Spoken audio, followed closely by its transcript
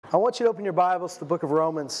I want you to open your Bibles to the book of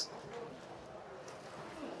Romans.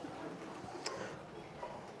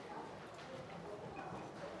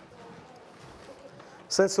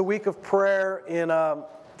 Since the week of prayer in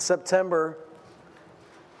September,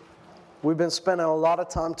 we've been spending a lot of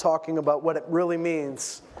time talking about what it really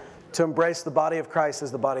means to embrace the body of Christ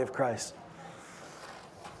as the body of Christ.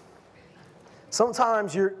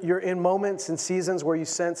 Sometimes you're in moments and seasons where you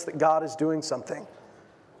sense that God is doing something.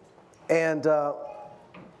 And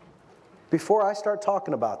before I start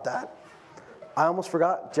talking about that, I almost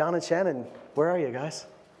forgot John and Shannon. Where are you guys?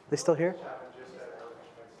 They still here?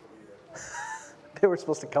 They were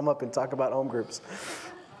supposed to come up and talk about home groups.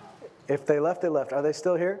 If they left, they left. Are they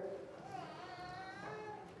still here?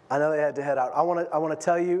 I know they had to head out. I want to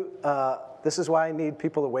tell you, this is why I need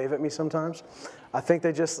people to wave at me sometimes. I think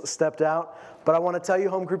they just stepped out. But I want to tell you,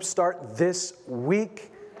 home groups start this week.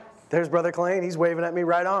 There's Brother Clayne. He's waving at me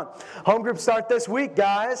right on. Home groups start this week,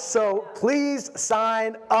 guys. So please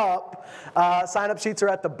sign up. Sign-up sheets are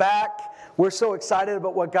at the back. We're so excited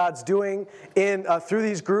about what God's doing through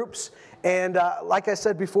these groups. And like I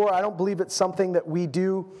said before, I don't believe it's something that we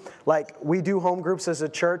do. Like we do home groups as a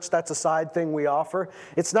church. That's a side thing we offer.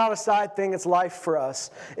 It's not a side thing. It's life for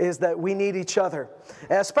us, is that we need each other.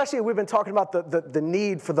 And especially we've been talking about the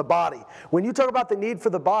need for the body. When you talk about the need for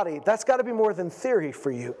the body, that's got to be more than theory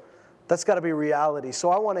for you. That's got to be reality. So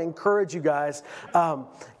I want to encourage you guys,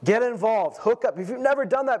 get involved, hook up. If you've never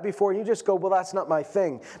done that before, and you just go, well, that's not my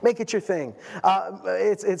thing. Make it your thing.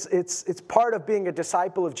 It's part of being a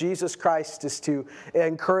disciple of Jesus Christ is to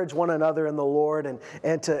encourage one another in the Lord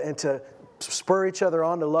and to spur each other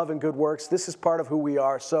on to love and good works. This is part of who we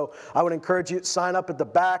are. So I would encourage you to sign up at the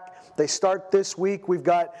back. They start this week. We've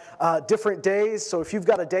got different days. So if you've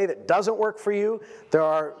got a day that doesn't work for you, there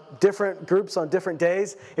are different groups on different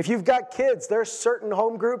days. If you've got kids, there are certain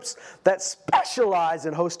home groups that specialize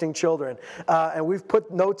in hosting children. And we've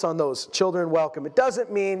put notes on those. Children welcome. It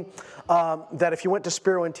doesn't mean that if you went to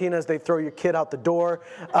Spiro and Tina's, they throw your kid out the door.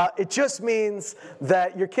 It just means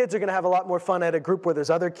that your kids are going to have a lot more fun at a group where there's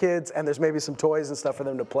other kids and there's maybe some toys and stuff for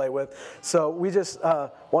them to play with. So we just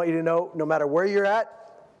want you to know, no matter where you're at,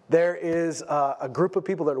 there is a group of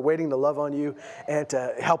people that are waiting to love on you and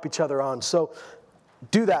to help each other on. So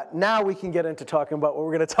do that. Now we can get into talking about what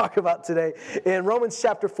we're going to talk about today. In Romans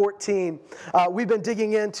chapter 14, we've been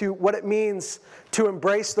digging into what it means to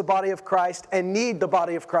embrace the body of Christ and need the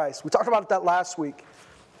body of Christ. We talked about that last week.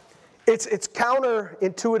 It's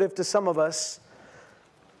counterintuitive to some of us,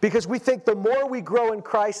 because we think the more we grow in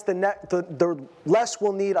Christ, the less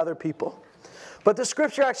we'll need other people. But the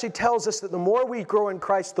scripture actually tells us that the more we grow in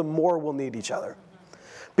Christ, the more we'll need each other.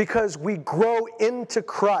 Because we grow into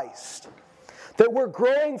Christ. That we're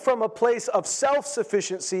growing from a place of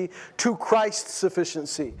self-sufficiency to Christ's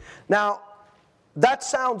sufficiency. Now, that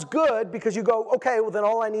sounds good because you go, okay, well then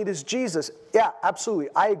all I need is Jesus. Yeah, absolutely.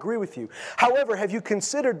 I agree with you. However, have you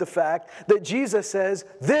considered the fact that Jesus says,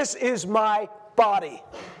 this is my body?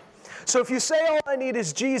 So if you say all I need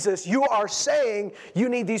is Jesus, you are saying you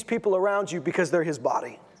need these people around you because they're his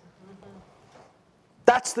body.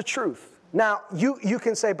 That's the truth. Now, you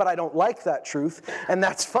can say, but I don't like that truth, and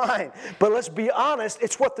that's fine. But let's be honest,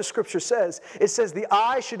 it's what the scripture says. It says the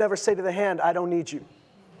eye should never say to the hand, I don't need you.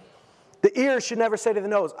 The ear should never say to the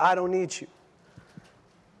nose, I don't need you.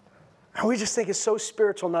 And we just think it's so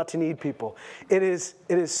spiritual not to need people. It is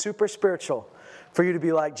super spiritual for you to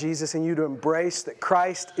be like Jesus and you to embrace that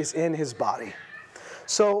Christ is in his body.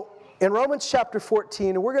 So in Romans chapter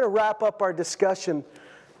 14, we're going to wrap up our discussion,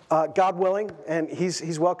 God willing, and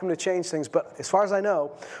he's welcome to change things. But as far as I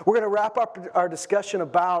know, we're going to wrap up our discussion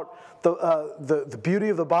about the beauty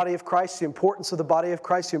of the body of Christ, the importance of the body of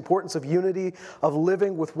Christ, the importance of unity, of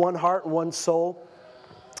living with one heart and one soul.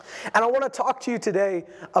 And I want to talk to you today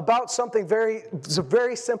about something it's a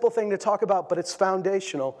very simple thing to talk about, but it's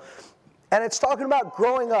foundational. And it's talking about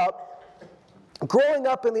growing up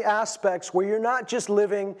in the aspects where you're not just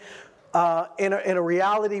living in a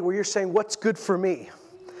reality where you're saying, what's good for me?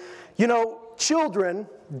 You know, children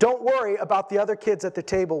don't worry about the other kids at the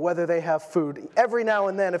table, whether they have food. Every now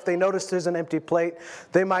and then, if they notice there's an empty plate,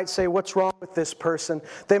 they might say, what's wrong with this person?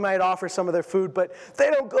 They might offer some of their food, but they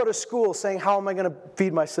don't go to school saying, how am I going to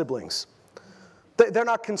feed my siblings? They're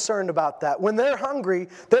not concerned about that. When they're hungry,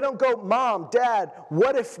 they don't go, Mom, Dad,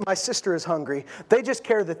 what if my sister is hungry? They just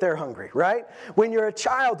care that they're hungry, right? When you're a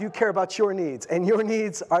child, you care about your needs, and your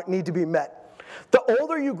needs need to be met. The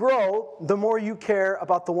older you grow, the more you care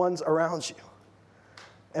about the ones around you.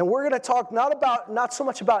 And we're going to talk not so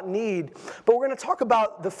much about need, but we're going to talk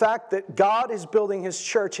about the fact that God is building his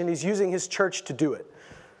church, and he's using his church to do it.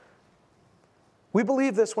 We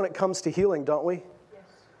believe this when it comes to healing, don't we?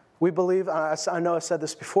 We believe, I know I said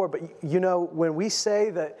this before, but you know, when we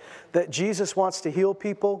say that Jesus wants to heal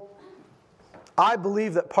people, I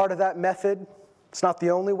believe that part of that method, it's not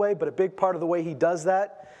the only way, but a big part of the way he does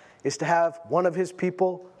that is to have one of his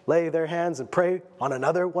people lay their hands and pray on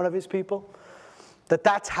another one of his people.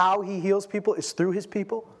 That's how he heals people, is through his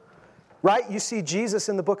people. Right? You see Jesus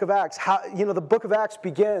in the book of Acts. The book of Acts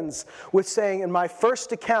begins with saying, in my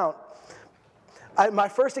first account,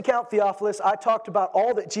 Theophilus, I talked about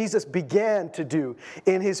all that Jesus began to do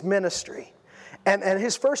in his ministry. And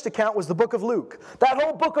his first account was the book of Luke. That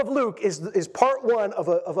whole book of Luke is part one of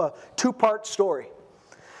a two-part story.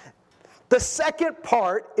 The second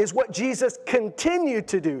part is what Jesus continued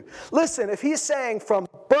to do. Listen, if he's saying from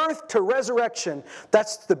birth to resurrection,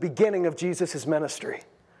 that's the beginning of Jesus' ministry,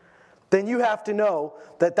 then you have to know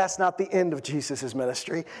that that's not the end of Jesus'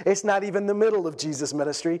 ministry. It's not even the middle of Jesus'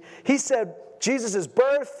 ministry. He said Jesus'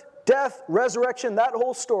 birth, death, resurrection, that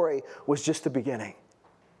whole story was just the beginning.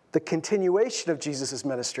 The continuation of Jesus'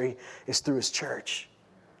 ministry is through his church.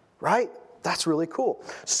 Right? That's really cool.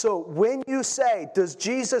 So when you say, does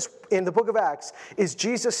Jesus, in the book of Acts, is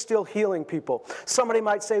Jesus still healing people? Somebody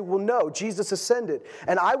might say, well, no, Jesus ascended.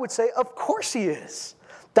 And I would say, of course he is.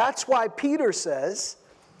 That's why Peter says,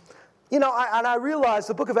 I realize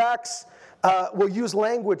the book of Acts will use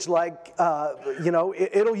language like,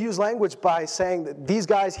 it'll use language by saying that these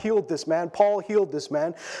guys healed this man, Paul healed this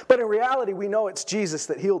man. But in reality, we know it's Jesus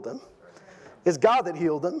that healed them. It's God that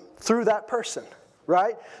healed them through that person,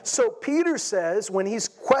 right? So Peter says, when he's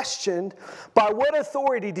questioned, by what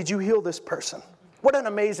authority did you heal this person? What an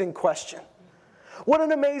amazing question. What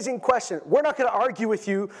an amazing question. We're not going to argue with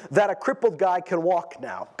you that a crippled guy can walk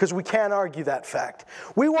now, because we can't argue that fact.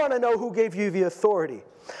 We want to know who gave you the authority.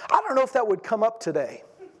 I don't know if that would come up today.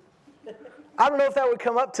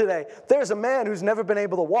 There's a man who's never been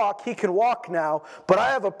able to walk. He can walk now, but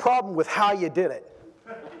I have a problem with how you did it.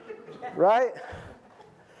 Right?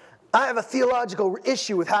 I have a theological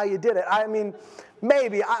issue with how you did it. I mean,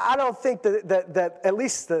 maybe. I don't think that at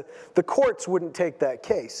least the courts wouldn't take that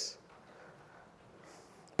case.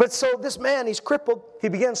 But so this man, he's crippled, he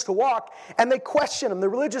begins to walk, and they question him. The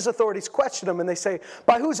religious authorities question him, and they say,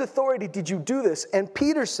 by whose authority did you do this? And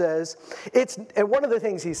Peter says, and one of the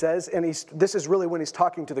things he says, and this is really when he's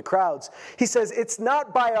talking to the crowds, he says, it's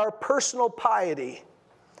not by our personal piety,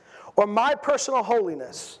 or my personal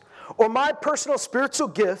holiness, or my personal spiritual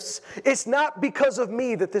gifts. It's not because of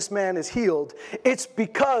me that this man is healed. It's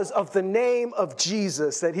because of the name of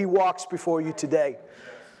Jesus that he walks before you today.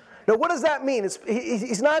 Now, what does that mean?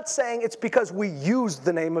 He's not saying it's because we use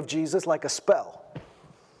the name of Jesus like a spell.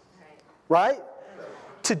 Right?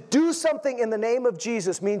 To do something in the name of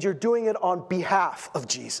Jesus means you're doing it on behalf of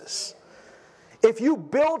Jesus. If you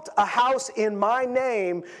built a house in my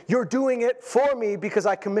name, you're doing it for me because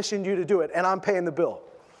I commissioned you to do it, and I'm paying the bill.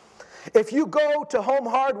 If you go to Home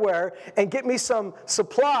Hardware and get me some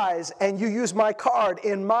supplies and you use my card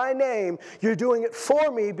in my name, you're doing it for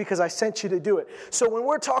me because I sent you to do it. So when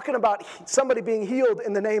we're talking about somebody being healed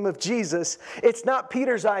in the name of Jesus, it's not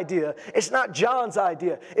Peter's idea. It's not John's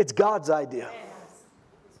idea. It's God's idea.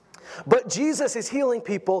 But Jesus is healing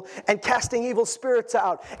people and casting evil spirits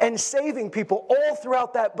out and saving people all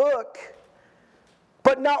throughout that book.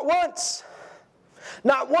 But not once.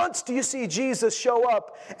 Not once do you see Jesus show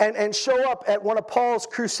up and show up at one of Paul's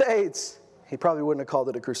crusades. He probably wouldn't have called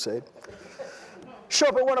it a crusade. Show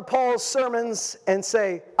up at one of Paul's sermons and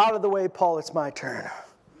say, out of the way, Paul, it's my turn.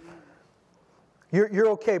 You're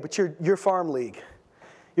okay, but your farm league,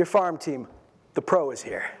 your farm team, the pro is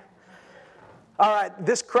here. All right,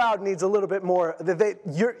 this crowd needs a little bit more.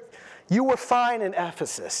 You were fine in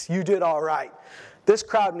Ephesus. You did all right. This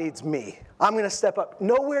crowd needs me. I'm going to step up.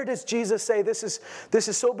 Nowhere does Jesus say, this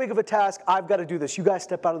is so big of a task, I've got to do this. You guys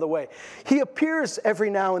step out of the way. He appears every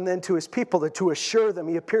now and then to his people to assure them.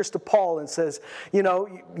 He appears to Paul and says,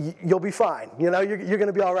 you'll be fine. You're going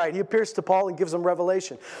to be all right. He appears to Paul and gives him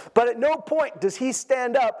revelation. But at no point does he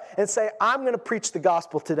stand up and say, I'm going to preach the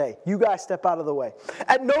gospel today. You guys step out of the way.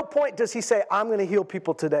 At no point does he say, I'm going to heal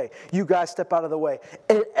people today. You guys step out of the way.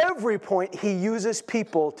 At every point, he uses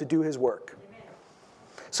people to do his work.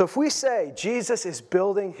 So if we say Jesus is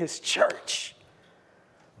building his church,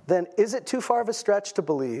 then is it too far of a stretch to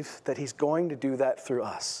believe that he's going to do that through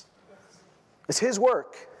us? It's his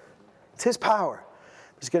work. It's his power.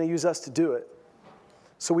 He's going to use us to do it.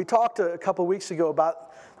 So we talked a couple weeks ago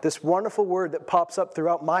about this wonderful word that pops up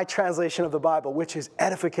throughout my translation of the Bible, which is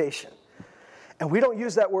edification. And we don't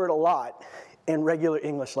use that word a lot in regular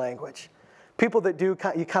English language. People that do,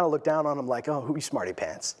 you kind of look down on them like, oh, who you smarty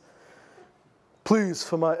pants. Please,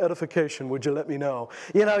 for my edification, would you let me know?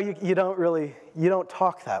 You know, you don't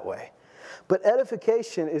talk that way. But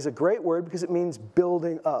edification is a great word because it means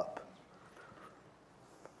building up.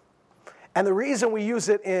 And the reason we use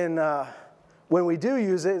it when we do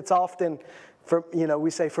use it, it's often, we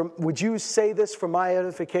say, would you say this for my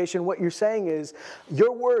edification? What you're saying is,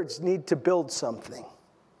 your words need to build something.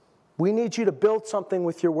 We need you to build something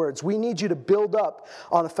with your words. We need you to build up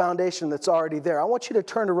on a foundation that's already there. I want you to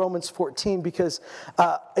turn to Romans 14 because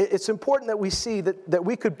it's important that we see that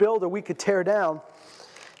we could build or we could tear down.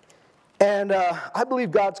 And I believe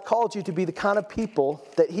God's called you to be the kind of people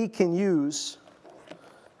that He can use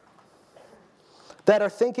that are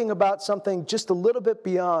thinking about something just a little bit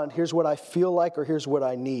beyond, here's what I feel like or here's what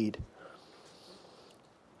I need.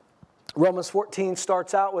 Romans 14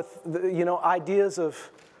 starts out with ideas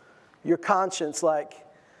of your conscience,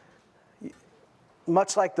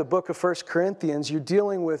 much like the book of 1 Corinthians, you're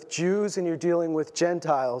dealing with Jews and you're dealing with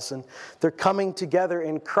Gentiles, and they're coming together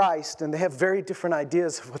in Christ, and they have very different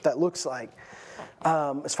ideas of what that looks like,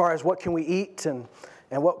 as far as what can we eat and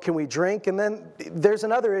what can we drink. And then there's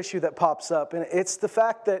another issue that pops up, and it's the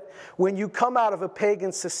fact that when you come out of a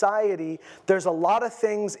pagan society, there's a lot of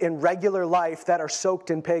things in regular life that are soaked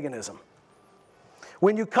in paganism.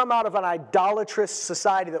 When you come out of an idolatrous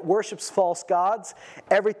society that worships false gods,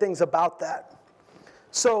 everything's about that.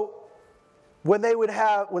 So when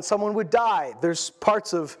someone would die, there's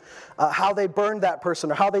parts of how they burned that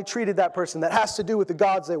person or how they treated that person that has to do with the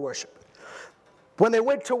gods they worship. When they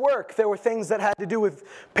went to work, there were things that had to do with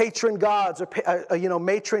patron gods or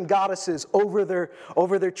matron goddesses over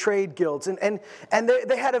their trade guilds, and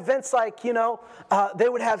they had events like they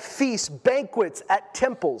would have feasts, banquets at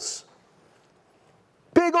temples.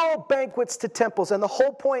 Big old banquets to temples, and the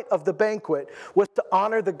whole point of the banquet was to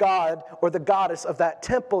honor the god or the goddess of that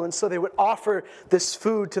temple, and so they would offer this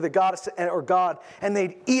food to the goddess or god, and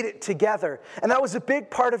they'd eat it together, and that was a big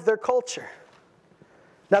part of their culture.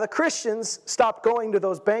 Now the Christians stopped going to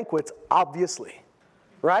those banquets, obviously,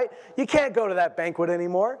 right? You can't go to that banquet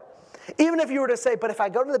anymore. Even if you were to say, but if I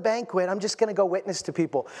go to the banquet, I'm just going to go witness to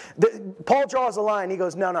people. Paul draws a line. He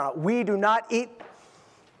goes, no, we do not eat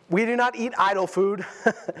idol food.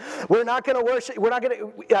 We're not going to worship. We're not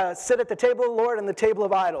going to sit at the table of the Lord and the table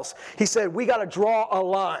of idols. He said, we got to draw a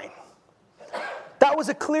line. That was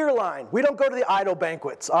a clear line. We don't go to the idol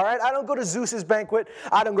banquets, all right? I don't go to Zeus's banquet.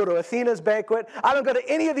 I don't go to Athena's banquet. I don't go to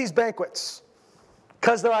any of these banquets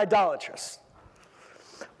because they're idolatrous.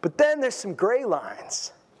 But then there's some gray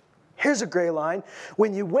lines. Here's a gray line.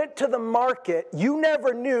 When you went to the market, you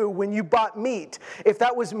never knew when you bought meat if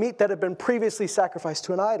that was meat that had been previously sacrificed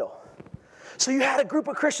to an idol. So you had a group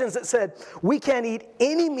of Christians that said, we can't eat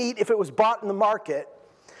any meat if it was bought in the market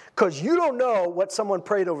because you don't know what someone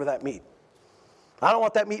prayed over that meat. I don't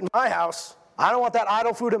want that meat in my house. I don't want that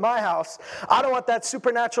idol food in my house. I don't want that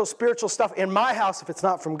supernatural spiritual stuff in my house if it's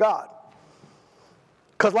not from God.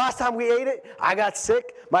 Because last time we ate it, I got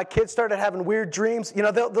sick. My kids started having weird dreams.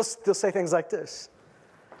 They'll say things like this.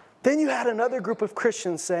 Then you had another group of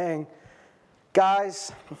Christians saying,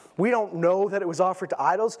 guys, we don't know that it was offered to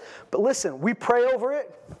idols, but listen, we pray over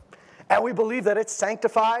it, and we believe that it's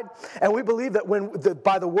sanctified, and we believe that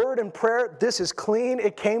by the word and prayer, this is clean.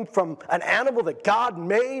 It came from an animal that God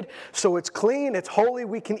made, so it's clean, it's holy,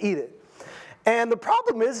 we can eat it. And the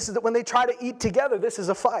problem is that when they try to eat together, this is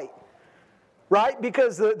a fight. Right?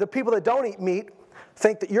 Because the people that don't eat meat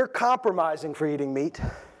think that you're compromising for eating meat.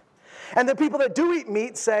 And the people that do eat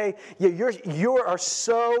meat say, you are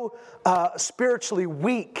so spiritually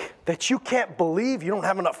weak that you can't believe, you don't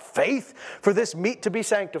have enough faith for this meat to be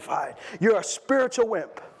sanctified. You're a spiritual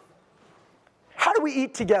wimp. How do we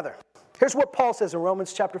eat together? Here's what Paul says in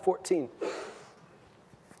Romans chapter 14.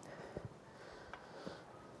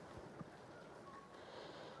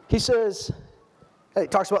 He says, he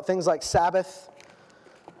talks about things like Sabbath.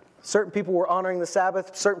 Certain people were honoring the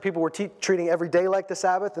Sabbath. Certain people were treating every day like the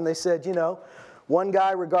Sabbath. And they said, one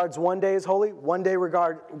guy regards one day as holy. One guy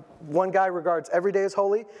regards every day as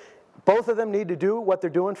holy. Both of them need to do what they're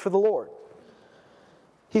doing for the Lord.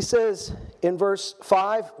 He says in verse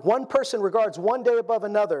 5, one person regards one day above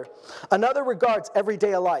another. Another regards every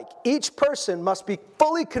day alike. Each person must be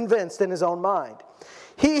fully convinced in his own mind.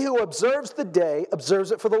 He who observes the day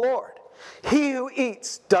observes it for the Lord. He who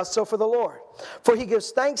eats does so for the Lord. For he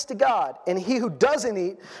gives thanks to God, and he who doesn't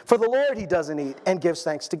eat, for the Lord he doesn't eat, and gives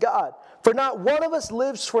thanks to God. For not one of us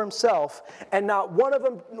lives for himself, and not one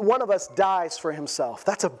of us dies for himself.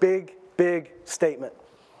 That's a big, big statement.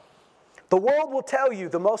 The world will tell you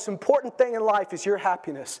the most important thing in life is your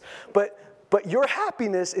happiness. But your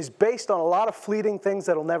happiness is based on a lot of fleeting things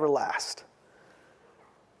that will never last.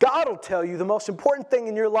 God will tell you the most important thing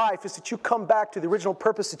in your life is that you come back to the original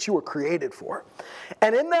purpose that you were created for.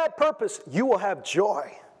 And in that purpose, you will have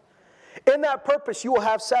joy. In that purpose, you will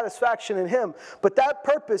have satisfaction in Him. But that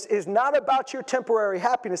purpose is not about your temporary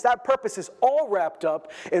happiness. That purpose is all wrapped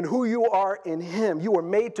up in who you are in Him. You were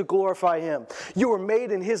made to glorify Him. You were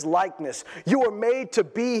made in His likeness. You were made to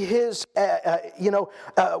be His,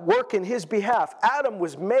 work in His behalf. Adam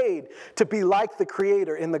was made to be like the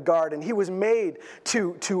Creator in the garden. He was made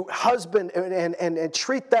to husband and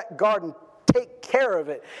treat that garden, take care of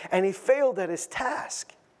it. And he failed at his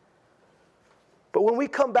task. But when we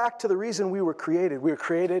come back to the reason we were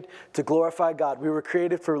created to glorify God. We were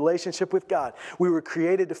created for relationship with God. We were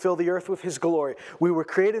created to fill the earth with His glory. We were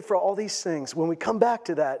created for all these things. When we come back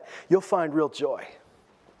to that, you'll find real joy.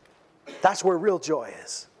 That's where real joy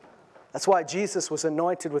is. That's why Jesus was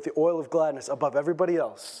anointed with the oil of gladness above everybody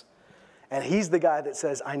else. And He's the guy that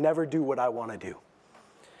says, I never do what I want to do.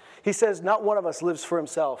 He says, not one of us lives for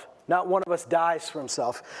himself. Not one of us dies for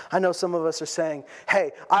himself. I know some of us are saying,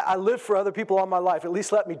 hey, I live for other people all my life. At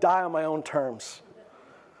least let me die on my own terms.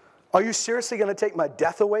 Are you seriously going to take my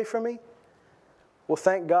death away from me? Well,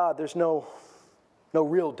 thank God there's no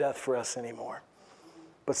real death for us anymore,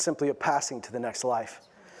 but simply a passing to the next life.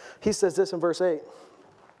 He says this in verse 8.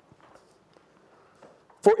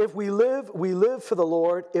 For if we live for the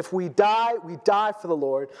Lord. If we die for the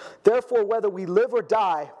Lord. Therefore, whether we live or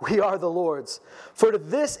die, we are the Lord's. For to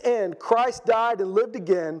this end Christ died and lived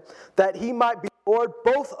again, that He might be Lord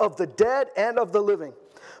both of the dead and of the living.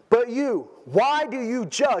 But you, why do you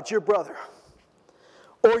judge your brother?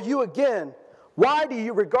 Or you again, why do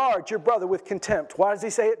you regard your brother with contempt? Why does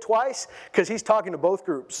he say it twice? Because he's talking to both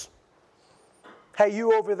groups. Hey,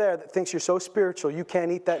 you over there that thinks you're so spiritual you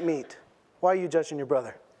can't eat that meat. Why are you judging your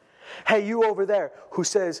brother? Hey, you over there who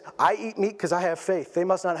says, I eat meat because I have faith. They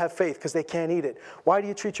must not have faith because they can't eat it. Why do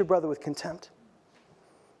you treat your brother with contempt?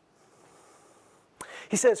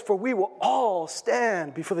 He says, for we will all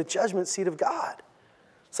stand before the judgment seat of God.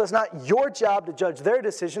 So it's not your job to judge their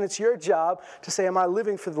decision. It's your job to say, am I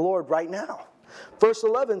living for the Lord right now? Verse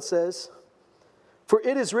 11 says, for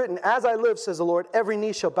it is written, as I live, says the Lord, every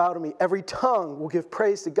knee shall bow to me, every tongue will give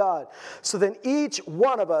praise to God. So then each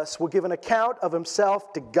one of us will give an account of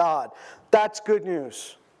himself to God. That's good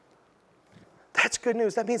news. That's good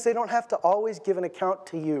news. That means they don't have to always give an account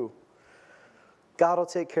to you. God will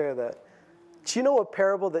take care of that. Do you know a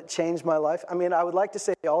parable that changed my life? I mean, I would like to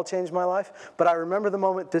say they all changed my life, but I remember the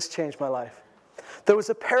moment this changed my life. There was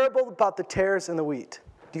a parable about the tares and the wheat.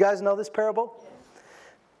 Do you guys know this parable?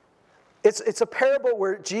 It's a parable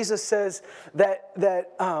where Jesus says that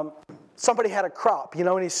somebody had a crop,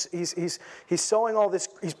 and he's sowing all this,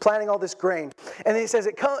 he's planting all this grain, and he says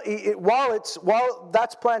while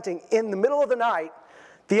that's planting, in the middle of the night,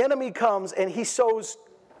 the enemy comes and he sows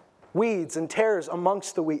weeds and tares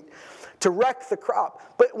amongst the wheat to wreck the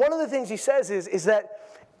crop. But one of the things he says is that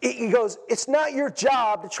he goes, it's not your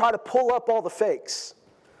job to try to pull up all the fakes.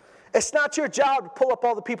 It's not your job to pull up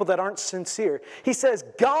all the people that aren't sincere. He says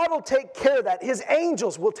God will take care of that. His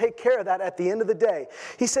angels will take care of that at the end of the day.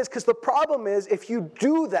 He says because the problem is if you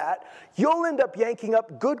do that, you'll end up yanking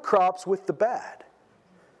up good crops with the bad.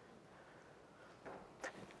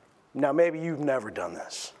 Now maybe you've never done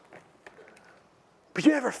this. But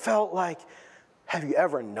you ever felt like, have you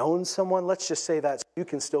ever known someone? Let's just say that so you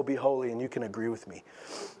can still be holy and you can agree with me.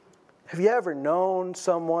 Have you ever known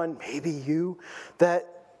someone, maybe you, that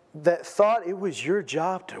thought it was your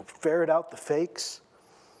job to ferret out the fakes?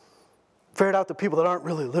 Ferret out the people that aren't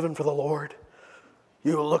really living for the Lord.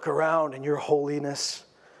 You look around in your holiness,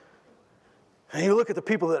 and you look at the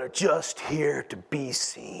people that are just here to be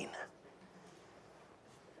seen.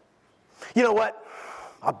 You know what?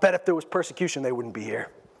 I bet if there was persecution, they wouldn't be here.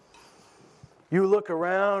 You look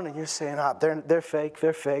around and you're saying, they're fake,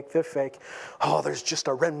 they're fake, they're fake. Oh, there's just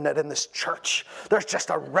a remnant in this church. There's just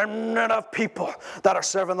a remnant of people that are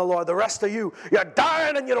serving the Lord. The rest of you, you're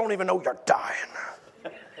dying and you don't even know you're dying.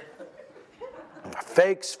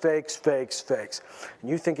 Fakes, fakes, fakes, fakes. And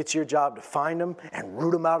you think it's your job to find them and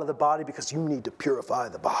root them out of the body because you need to purify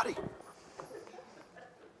the body.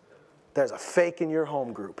 There's a fake in your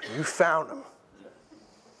home group. You found them.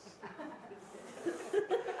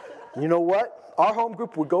 You know what? Our home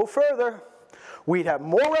group would go further. We'd have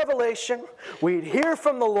more revelation. We'd hear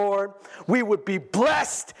from the Lord. We would be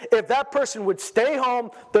blessed if that person would stay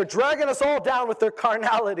home. They're dragging us all down with their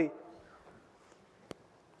carnality.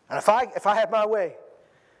 And if I had my way,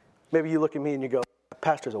 maybe you look at me and you go,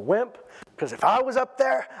 Pastor's a wimp, because if I was up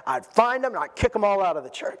there, I'd find them and I'd kick them all out of the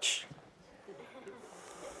church.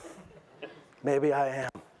 Maybe I am.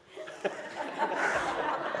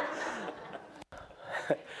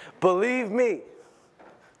 Believe me.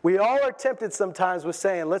 We all are tempted sometimes with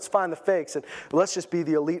saying, let's find the fakes and let's just be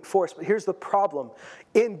the elite force. But here's the problem.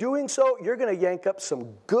 In doing so, you're going to yank up some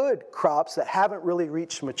good crops that haven't really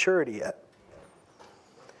reached maturity yet.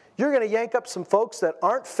 You're going to yank up some folks that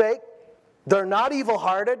aren't fake. They're not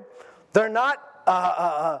evil-hearted. They're not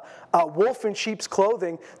a wolf in sheep's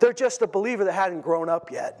clothing. They're just a believer that hadn't grown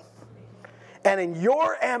up yet. And in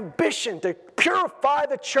your ambition to purify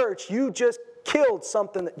the church, you just killed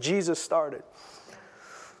something that Jesus started.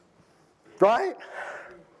 Right?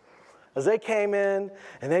 As they came in,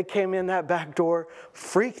 and they came in that back door,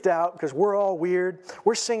 freaked out because we're all weird.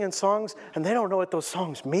 We're singing songs, and they don't know what those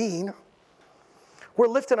songs mean. We're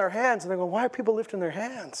lifting our hands, and they're going, why are people lifting their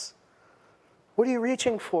hands? What are you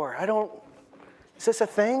reaching for? Is this a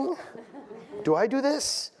thing? Do I do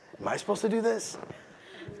this? Am I supposed to do this?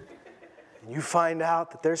 And you find out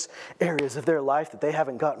that there's areas of their life that they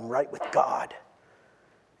haven't gotten right with God.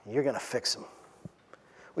 And you're going to fix them.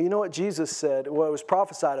 Well, you know what Jesus said? Well, it was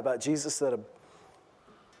prophesied about Jesus that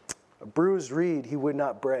a bruised reed he would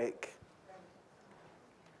not break.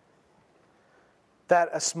 That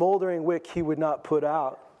a smoldering wick he would not put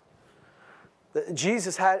out.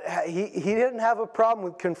 Jesus he didn't have a problem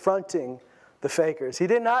with confronting the fakers. He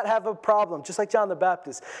did not have a problem, just like John the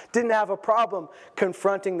Baptist, didn't have a problem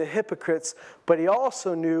confronting the hypocrites, but he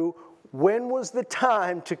also knew when was the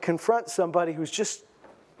time to confront somebody who's just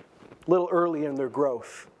a little early in their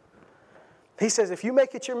growth. He says, if you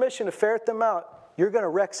make it your mission to ferret them out, you're going to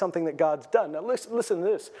wreck something that God's done. Now listen to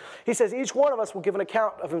this. He says, each one of us will give an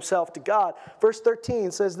account of himself to God. Verse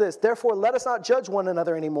 13 says this, therefore let us not judge one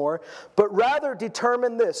another anymore, but rather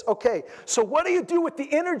determine this. Okay, so what do you do with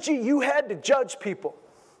the energy you had to judge people?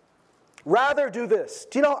 Rather do this.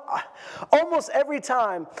 Do you know, almost every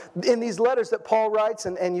time in these letters that Paul writes,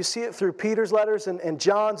 and you see it through Peter's letters and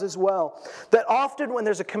John's as well, that often when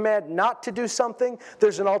there's a command not to do something,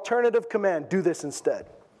 there's an alternative command, do this instead.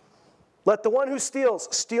 Let the one who steals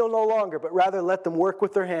steal no longer, but rather let them work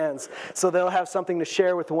with their hands so they'll have something to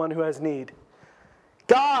share with the one who has need.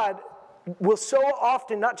 God will so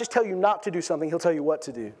often not just tell you not to do something, he'll tell you what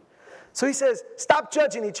to do. So he says, stop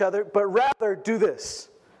judging each other, but rather do this.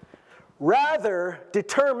 Rather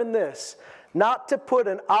determine this, not to put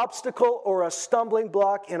an obstacle or a stumbling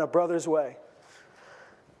block in a brother's way.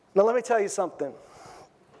 Now let me tell you something.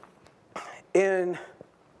 In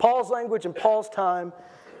Paul's language and Paul's time,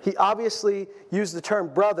 he obviously used the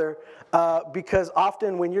term brother because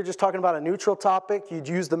often when you're just talking about a neutral topic, you'd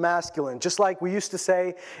use the masculine. Just like we used to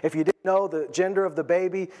say, if you didn't know the gender of the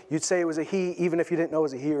baby, you'd say it was a he, even if you didn't know it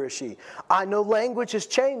was a he or a she. I know language has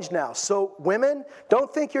changed now. So women,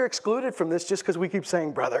 don't think you're excluded from this just because we keep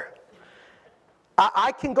saying brother.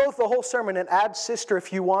 I can go through the whole sermon and add sister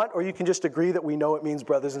if you want, or you can just agree that we know it means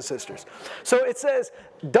brothers and sisters. So it says,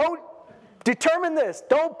 determine this.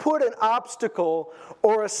 Don't put an obstacle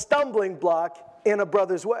or a stumbling block in a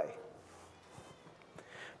brother's way.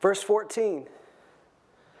 Verse 14.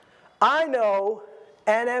 I know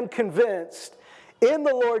and am convinced in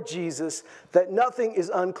the Lord Jesus that nothing is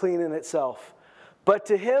unclean in itself. But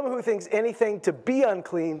to him who thinks anything to be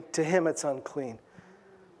unclean, to him it's unclean.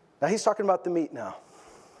 Now he's talking about the meat now.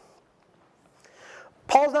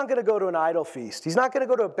 Paul's not going to go to an idol feast. He's not going to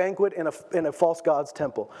go to a banquet in a false god's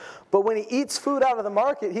temple. But when he eats food out of the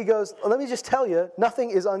market, he goes, let me just tell you, nothing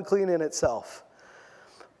is unclean in itself.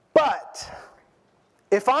 But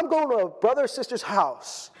if I'm going to a brother or sister's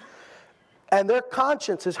house and their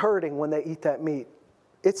conscience is hurting when they eat that meat,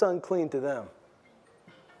 it's unclean to them.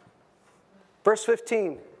 Verse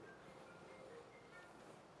 15.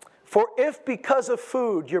 For if because of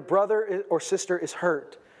food your brother or sister is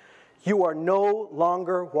hurt, you are no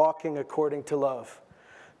longer walking according to love.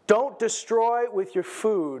 Don't destroy with your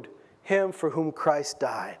food him for whom Christ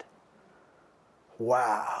died.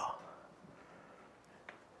 Wow.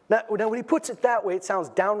 Now, when he puts it that way, it sounds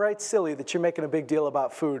downright silly that you're making a big deal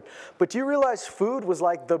about food. But do you realize food was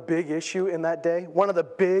like the big issue in that day? One of the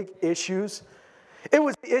big issues. It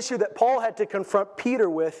was the issue that Paul had to confront Peter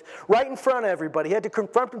with right in front of everybody. He had to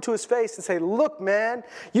confront him to his face and say, look, man,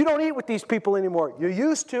 you don't eat with these people anymore. You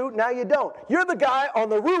used to, now you don't. You're the guy on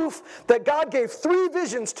the roof that God gave 3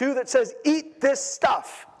 visions to that says, eat this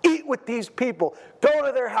stuff. Eat with these people. Go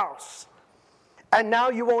to their house. And now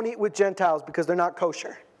you won't eat with Gentiles because they're not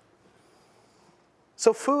kosher.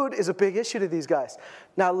 So food is a big issue to these guys.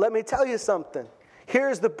 Now let me tell you something.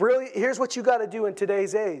 Here's what you got to do in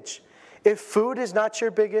today's age. If food is not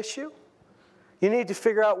your big issue, you need to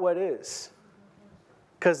figure out what is.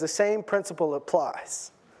 Because the same principle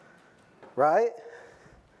applies. Right?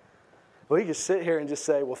 We just sit here and just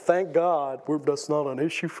say, well, thank God that's not an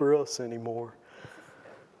issue for us anymore.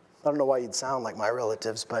 I don't know why you'd sound like my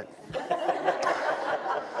relatives, but...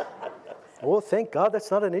 Well, thank God that's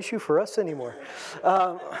not an issue for us anymore.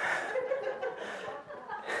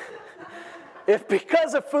 If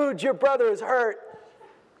because of food your brother is hurt,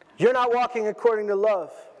 you're not walking according to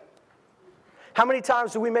love. How many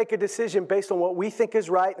times do we make a decision based on what we think is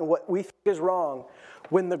right and what we think is wrong,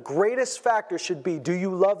 when the greatest factor should be, do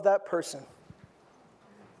you love that person?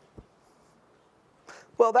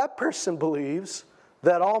 Well, that person believes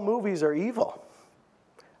that all movies are evil.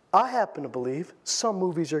 I happen to believe some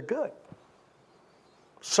movies are good.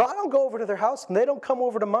 So I don't go over to their house, and they don't come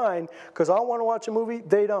over to mine because I want to watch a movie.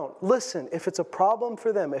 They don't. Listen, if it's a problem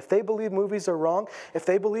for them, if they believe movies are wrong, if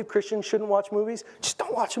they believe Christians shouldn't watch movies, just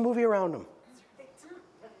don't watch a movie around them.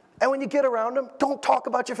 And when you get around them, don't talk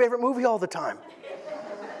about your favorite movie all the time.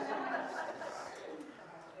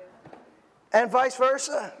 And vice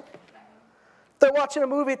versa. They're watching a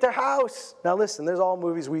movie at their house. Now listen, there's all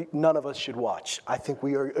movies none of us should watch. I think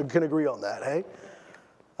we can agree on that, hey?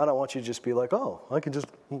 I don't want you to just be like, oh, I can just,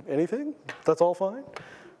 anything? That's all fine?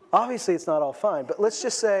 Obviously, it's not all fine, but let's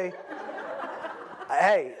just say,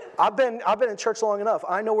 hey, I've been in church long enough.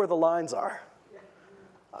 I know where the lines are.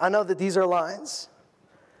 I know that these are lines.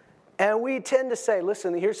 And we tend to say,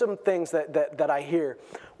 listen, here's some things that I hear.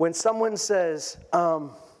 When someone says,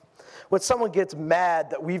 when someone gets mad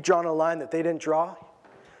that we've drawn a line that they didn't draw,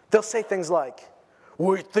 they'll say things like,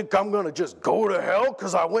 well, you think I'm going to just go to hell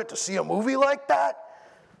because I went to see a movie like that?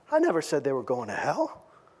 I never said they were going to hell.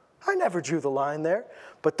 I never drew the line there.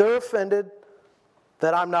 But they're offended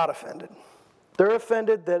that I'm not offended. They're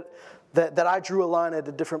offended that I drew a line at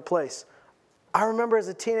a different place. I remember as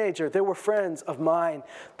a teenager, there were friends of mine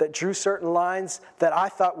that drew certain lines that I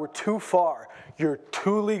thought were too far. You're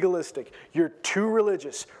too legalistic. You're too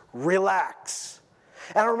religious. Relax.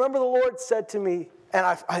 And I remember the Lord said to me, and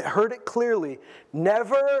I heard it clearly,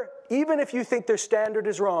 never, even if you think their standard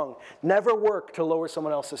is wrong, never work to lower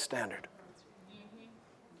someone else's standard.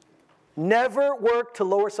 Never work to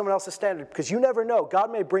lower someone else's standard, because you never know. God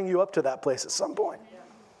may bring you up to that place at some point.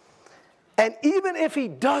 And even if he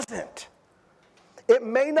doesn't, it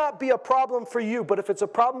may not be a problem for you, but if it's a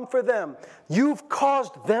problem for them, you've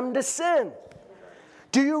caused them to sin.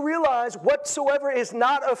 Do you realize whatsoever is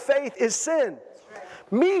not of faith is sin?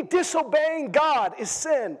 Me disobeying God is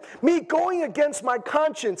sin. Me going against my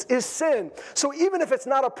conscience is sin. So even if it's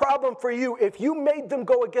not a problem for you, if you made them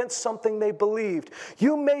go against something they believed,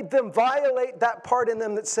 you made them violate that part in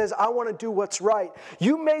them that says, I want to do what's right.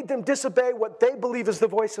 You made them disobey what they believe is the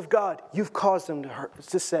voice of God. You've caused them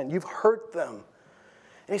to sin. You've hurt them.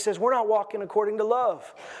 And he says, we're not walking according to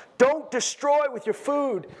love. Don't destroy with your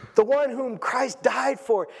food the one whom Christ died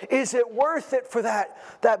for. Is it worth it for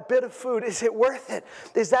that bit of food? Is it worth it?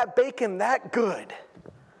 Is that bacon that good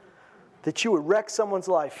that you would wreck someone's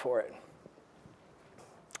life for it?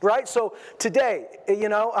 Right? So today,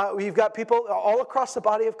 we've got people all across the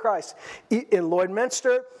body of Christ, in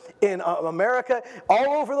Lloydminster, in America,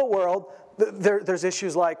 all over the world. There's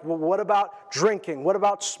issues like, well, what about drinking? What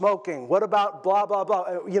about smoking? What about blah, blah, blah?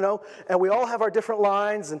 And we all have our different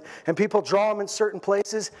lines, and people draw them in certain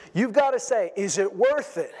places. You've got to say, is it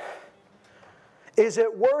worth it? Is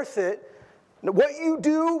it worth it? What you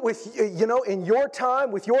do with, in your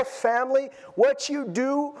time, with your family, what you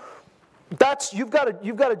do, you've got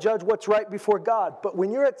to judge what's right before God. But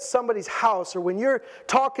when you're at somebody's house, or when you're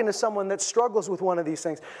talking to someone that struggles with one of these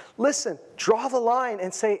things, listen, draw the line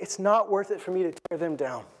and say, it's not worth it for me to tear them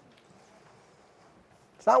down.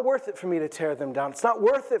 It's not worth it for me to tear them down. It's not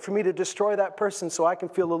worth it for me to destroy that person so I can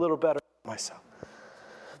feel a little better about myself.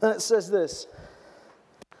 Then it says this,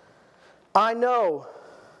 I know,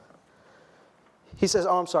 he says,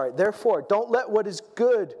 therefore, don't let what is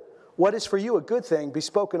good, what is for you a good thing, be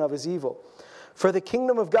spoken of as evil. For the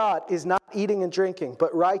kingdom of God is not eating and drinking,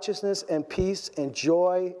 but righteousness and peace and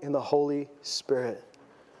joy in the Holy Spirit.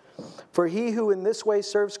 For he who in this way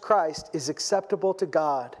serves Christ is acceptable to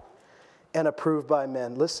God and approved by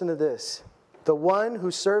men. Listen to this. The one who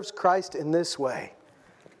serves Christ in this way.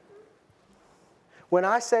 When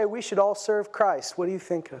I say we should all serve Christ, what do you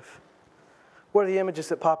think of? What are the images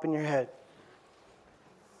that pop in your head?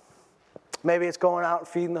 Maybe it's going out and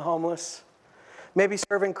feeding the homeless. Maybe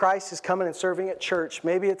serving Christ is coming and serving at church.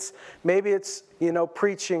 Maybe it's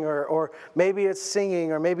preaching, or maybe it's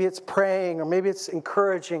singing, or maybe it's praying, or maybe it's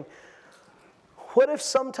encouraging. What if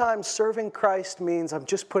sometimes serving Christ means I'm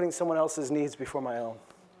just putting someone else's needs before my own?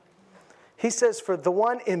 He says, for the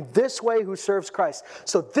one in this way who serves Christ.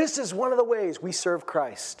 So this is one of the ways we serve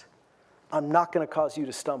Christ. I'm not going to cause you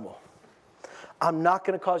to stumble. I'm not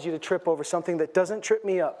going to cause you to trip over something that doesn't trip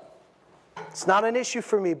me up. It's not an issue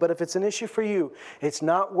for me, but if it's an issue for you, it's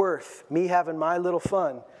not worth me having my little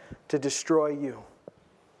fun to destroy you.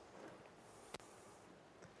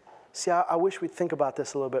 See, I wish we'd think about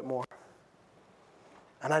this a little bit more.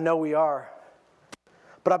 And I know we are.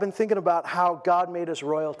 But I've been thinking about how God made us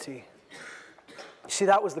royalty. See,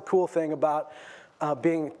 that was the cool thing about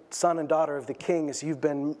being son and daughter of the king, is you've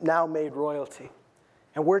been now made royalty.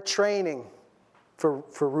 And we're training for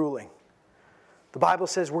ruling. The Bible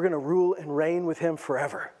says we're going to rule and reign with him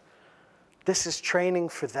forever. This is training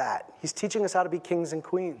for that. He's teaching us how to be kings and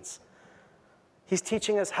queens. He's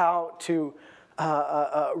teaching us how to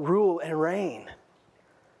rule and reign.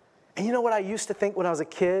 And you know what I used to think when I was a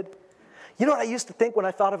kid? You know what I used to think when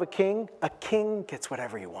I thought of a king? A king gets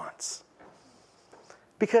whatever he wants.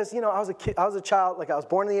 Because, I was a child, like I was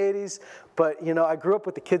born in the 80s, but, I grew up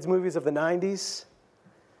with the kids' movies of the 90s.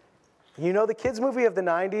 The kids' movie of the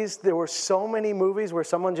 90s, there were so many movies where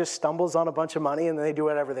someone just stumbles on a bunch of money and they do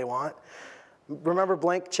whatever they want. Remember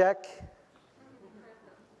Blank Check?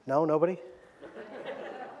 No, nobody?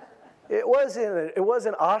 It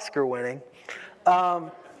wasn't Oscar winning.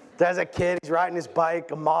 As a kid, he's riding his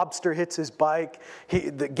bike, a mobster hits his bike,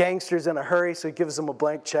 the gangster's in a hurry, so he gives him a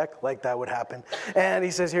blank check, like that would happen. And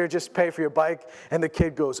he says, here, just pay for your bike. And the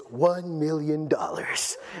kid goes, $1 million,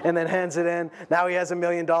 and then hands it in. Now he has $1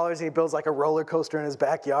 million, and he builds like a roller coaster in his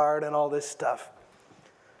backyard and all this stuff.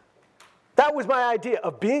 That was my idea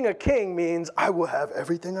of being a king. Means I will have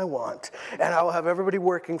everything I want, and I will have everybody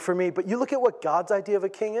working for me. But you look at what God's idea of a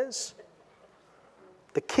king is.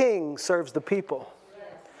 The king serves the people.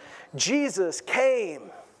 Jesus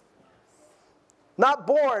came, not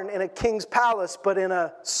born in a king's palace, but in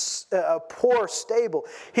a poor stable.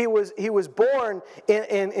 He was born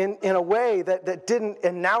in a way that didn't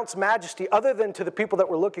announce majesty other than to the people that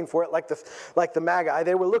were looking for it, like the Magi.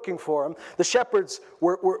 They were looking for him. The shepherds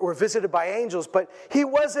were visited by angels, but he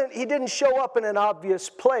didn't show up in an obvious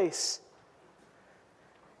place.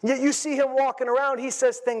 Yet you see him walking around, he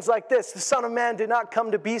says things like this: the Son of Man did not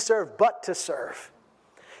come to be served, but to serve.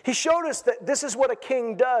 He showed us that this is what a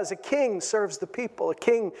king does. A king serves the people.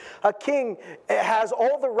 A king has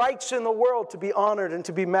all the rights in the world to be honored and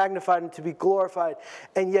to be magnified and to be glorified,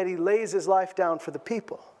 and yet he lays his life down for the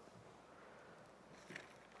people.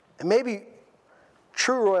 And maybe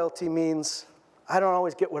true royalty means I don't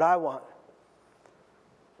always get what I want,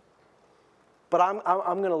 but I'm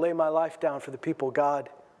going to lay my life down for the people God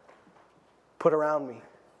put around me.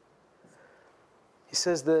 He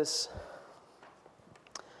says this: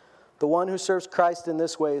 the one who serves Christ in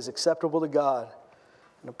this way is acceptable to God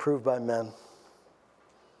and approved by men.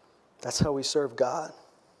 That's how we serve God.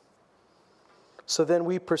 So then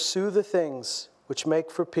we pursue the things which make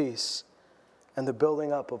for peace and the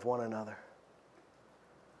building up of one another.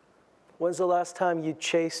 When's the last time you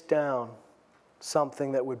chased down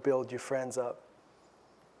something that would build your friends up?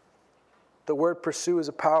 The word pursue is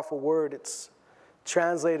a powerful word. It's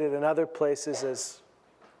translated in other places as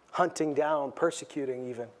hunting down, persecuting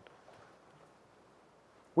even.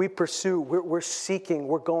 We pursue, we're seeking,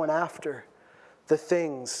 we're going after the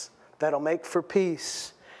things that'll make for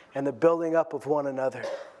peace and the building up of one another.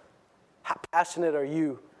 How passionate are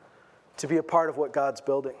you to be a part of what God's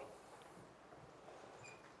building?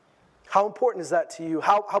 How important is that to you?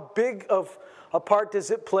 How big of a part does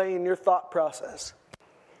it play in your thought process?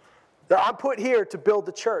 I'm put here to build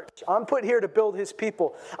the church. I'm put here to build his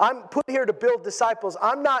people. I'm put here to build disciples.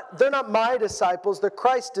 They're not my disciples, they're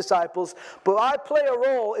Christ's disciples, but I play a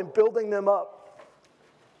role in building them up.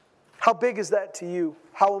 How big is that to you?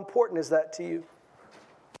 How important is that to you?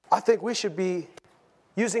 I think we should be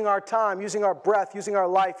using our time, using our breath, using our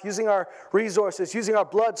life, using our resources, using our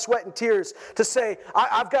blood, sweat, and tears to say,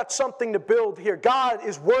 I've got something to build here. God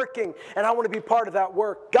is working, and I want to be part of that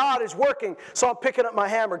work. God is working, so I'm picking up my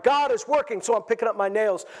hammer. God is working, so I'm picking up my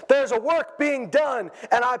nails. There's a work being done,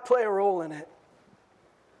 and I play a role in it.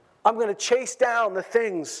 I'm going to chase down the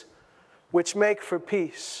things which make for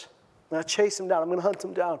peace. I'm going to chase them down. I'm going to hunt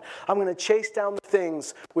them down. I'm going to chase down the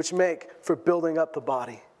things which make for building up the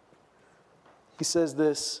body. He says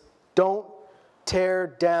this: don't tear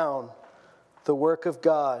down the work of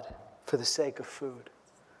God for the sake of food.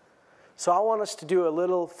 So I want us to do a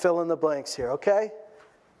little fill in the blanks here, okay?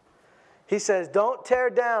 He says, don't tear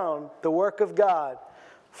down the work of God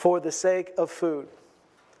for the sake of food.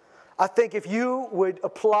 I think if you would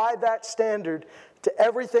apply that standard to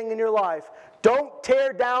everything in your life, don't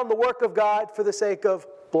tear down the work of God for the sake of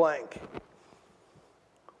blank.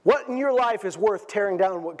 What in your life is worth tearing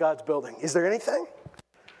down what God's building? Is there anything?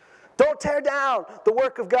 Don't tear down the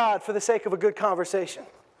work of God for the sake of a good conversation.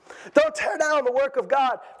 Don't tear down the work of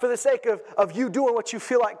God for the sake of you doing what you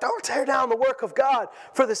feel like. Don't tear down the work of God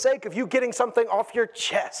for the sake of you getting something off your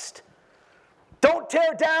chest. Don't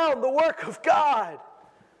tear down the work of God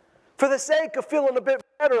for the sake of feeling a bit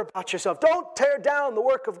better about yourself. Don't tear down the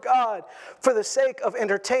work of God for the sake of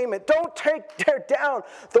entertainment. Don't tear down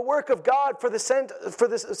the work of God for the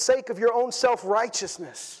sake of your own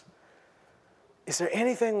self-righteousness. Is there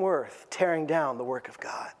anything worth tearing down the work of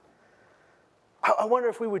God? I wonder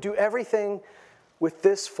if we would do everything with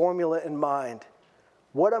this formula in mind.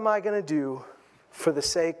 What am I going to do for the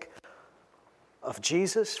sake of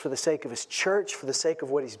Jesus, for the sake of his church, for the sake of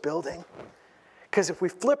what he's building? Because if we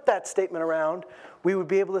flip that statement around, we would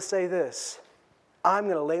be able to say this: I'm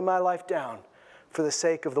going to lay my life down for the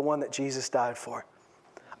sake of the one that Jesus died for.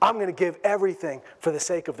 I'm going to give everything for the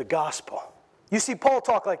sake of the gospel. You see Paul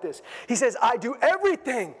talk like this. He says, I do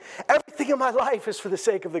everything. Everything in my life is for the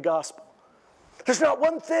sake of the gospel. There's not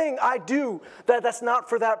one thing I do that's not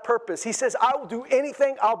for that purpose. He says, I will do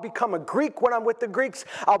anything. I'll become a Greek when I'm with the Greeks.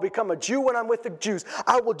 I'll become a Jew when I'm with the Jews.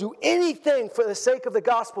 I will do anything for the sake of the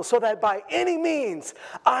gospel so that by any means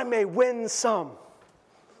I may win some.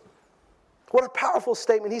 What a powerful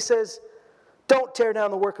statement. He says, don't tear down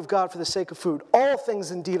the work of God for the sake of food. All things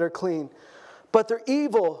indeed are clean, but they're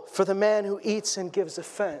evil for the man who eats and gives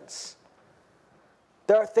offense.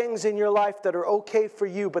 There are things in your life that are okay for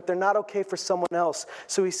you, but they're not okay for someone else.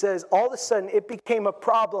 So he says, all of a sudden, it became a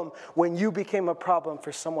problem when you became a problem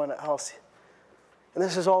for someone else. And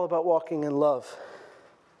this is all about walking in love.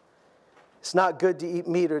 It's not good to eat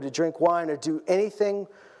meat or to drink wine or do anything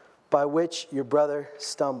by which your brother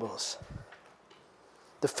stumbles.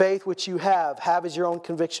 The faith which you have as your own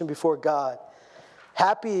conviction before God.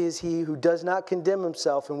 Happy is he who does not condemn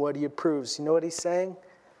himself in what he approves. You know what he's saying?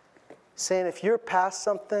 Saying if you're past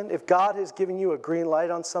something, if God has given you a green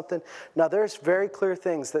light on something, now there's very clear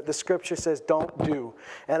things that the scripture says don't do.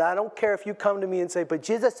 And I don't care if you come to me and say, but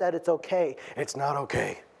Jesus said it's okay. It's not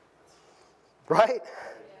okay. Right? Yeah.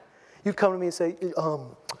 You come to me and say,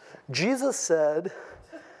 Jesus said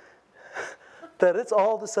that it's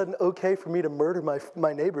all of a sudden okay for me to murder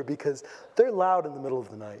my neighbor because they're loud in the middle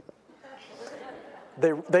of the night.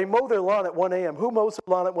 They mow their lawn at 1 a.m. Who mows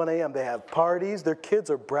their lawn at 1 a.m.? They have parties. Their kids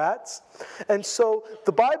are brats. And so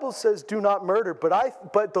the Bible says do not murder.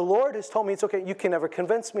 But the Lord has told me it's okay. You can never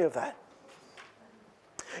convince me of that.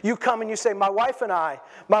 You come and you say, my wife and I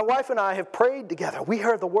have prayed together. We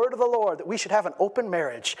heard the word of the Lord that we should have an open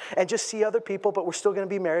marriage and just see other people, but we're still going to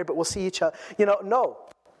be married, but we'll see each other.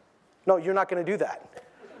 No, you're not going to do that.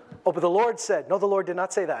 Oh, but the Lord said. No, the Lord did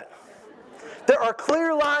not say that. There are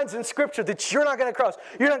clear lines in Scripture that you're not going to cross.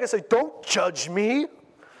 You're not going to say, don't judge me.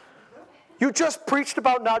 You just preached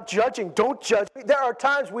about not judging. Don't judge me. There are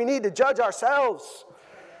times we need to judge ourselves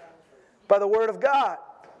by the Word of God.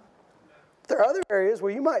 There are other areas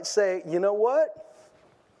where you might say, you know what?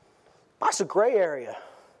 That's a gray area.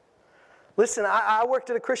 Listen, I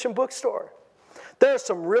worked at a Christian bookstore. There's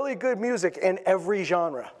some really good music in every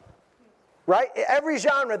genre. Right? Every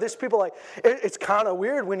genre, there's people like, it's kind of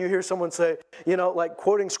weird when you hear someone say, like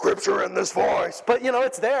quoting scripture in this voice, but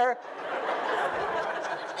it's there.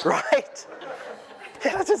 Right?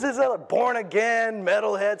 It's just this other born again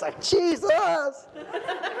metalheads like, Jesus!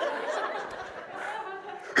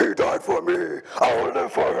 He died for me. I will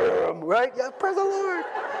live for him. Right? Yeah, praise the Lord.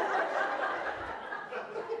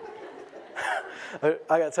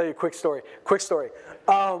 I got to tell you a quick story.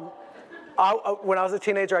 When I was a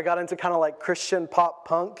teenager, I got into kind of like Christian pop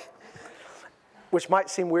punk, which might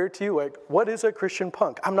seem weird to you. Like, what is a Christian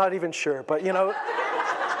punk? I'm not even sure, but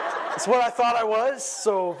it's what I thought I was,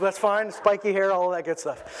 so that's fine. Spiky hair, all that good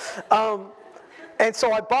stuff. And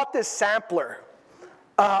so I bought this sampler.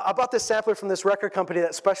 From this record company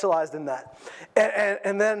that specialized in that.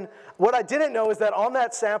 And then what I didn't know is that on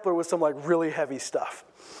that sampler was some like really heavy stuff.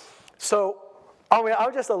 So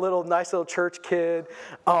I'm just a nice little church kid.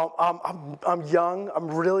 I'm young. I'm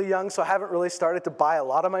really young, so I haven't really started to buy a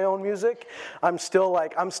lot of my own music. I'm still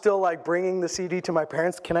like bringing the CD to my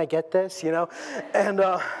parents. Can I get this? And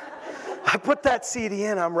I put that CD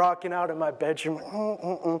in. I'm rocking out in my bedroom.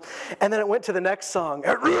 And then it went to the next song.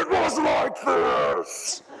 And it was like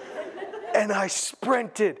this. And I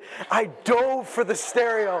sprinted. I dove for the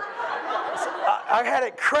stereo. I had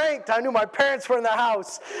it cranked. I knew my parents were in the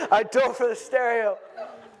house. I dove for the stereo.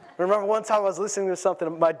 I remember one time I was listening to something,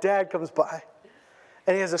 and my dad comes by,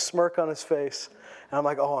 and he has a smirk on his face. And I'm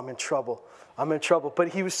like, oh, I'm in trouble. But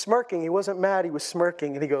he was smirking. He wasn't mad. He was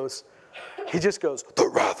smirking. And he just goes, the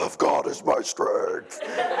wrath of God is my strength.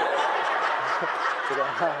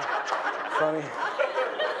 Funny.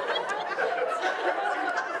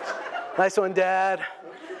 Nice one, Dad.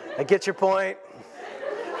 I get your point.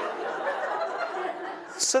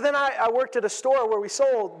 So then I worked at a store where we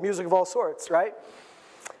sold music of all sorts, right?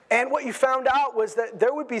 And what you found out was that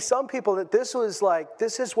there would be some people that this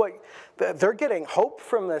is what, they're getting hope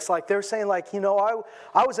from this. Like they're saying like,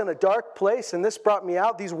 I was in a dark place and this brought me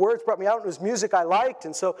out, these words brought me out, and it was music I liked.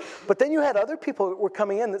 And so, but then you had other people that were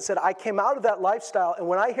coming in that said, I came out of that lifestyle, and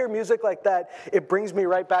when I hear music like that, it brings me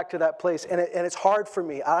right back to that place, and it's hard for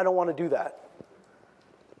me. I don't want to do that.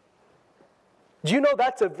 Do you know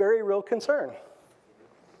that's a very real concern?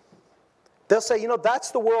 They'll say,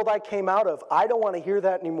 that's the world I came out of. I don't want to hear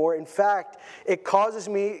that anymore. In fact, it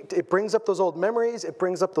brings up those old memories. It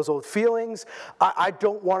brings up those old feelings. I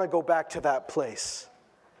don't want to go back to that place.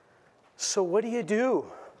 So what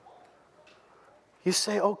do? You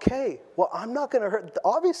say, okay, well, I'm not going to hurt.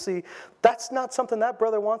 Obviously, that's not something that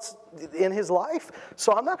brother wants in his life.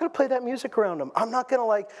 So I'm not going to play that music around him. I'm not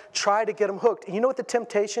going to try to get him hooked. And you know what the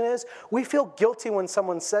temptation is? We feel guilty when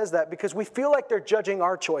someone says that because we feel like they're judging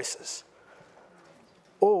our choices.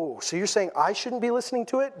 Oh, so you're saying I shouldn't be listening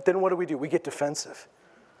to it? Then what do? We get defensive.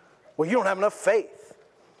 Well, you don't have enough faith.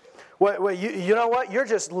 Well, you know what? You're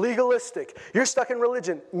just legalistic. You're stuck in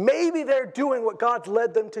religion. Maybe they're doing what God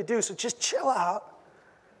led them to do. So just chill out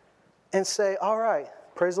and say, all right,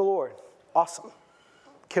 praise the Lord. Awesome.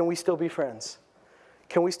 Can we still be friends?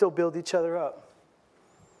 Can we still build each other up?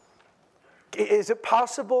 Is it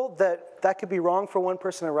possible that could be wrong for one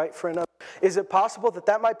person and right for another? Is it possible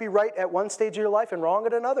that might be right at one stage of your life and wrong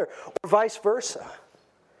at another, or vice versa?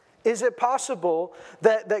 Is it possible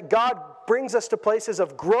that God brings us to places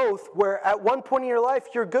of growth where at one point in your life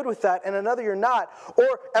you're good with that and another you're not?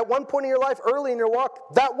 Or at one point in your life early in your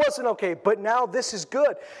walk, that wasn't okay, but now this is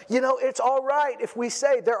good. It's all right if we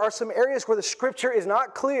say there are some areas where the scripture is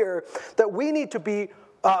not clear, that we need to be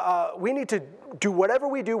we need to do whatever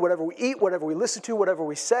we do, whatever we eat, whatever we listen to, whatever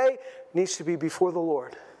we say, needs to be before the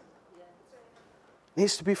Lord. It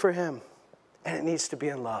needs to be for Him, and it needs to be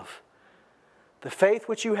in love. The faith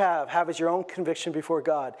which you have as your own conviction before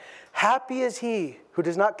God. Happy is he who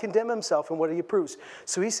does not condemn himself in what he approves.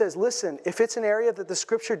 So he says, listen, if it's an area that the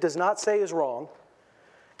scripture does not say is wrong,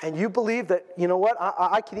 and you believe that, you know what,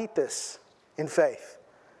 I can eat this in faith,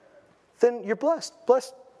 then you're blessed.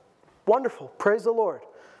 Blessed, wonderful, praise the Lord.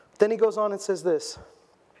 Then he goes on and says this,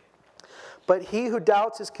 but he who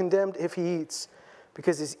doubts is condemned if he eats,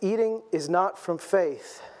 because his eating is not from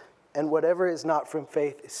faith, and whatever is not from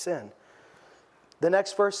faith is sin. The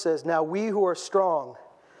next verse says, now we who are strong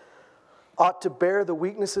ought to bear the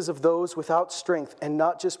weaknesses of those without strength and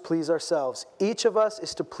not just please ourselves. Each of us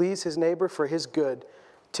is to please his neighbor for his good,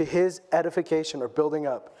 to his edification or building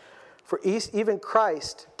up. For even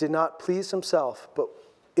Christ did not please himself, but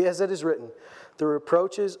as it is written, the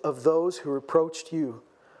reproaches of those who reproached you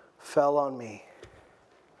fell on me.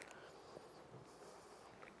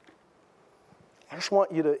 I just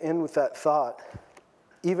want you to end with that thought.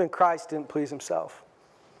 Even Christ didn't please himself.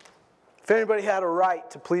 If anybody had a right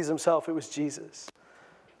to please himself, it was Jesus.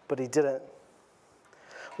 But he didn't.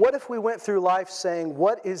 What if we went through life saying,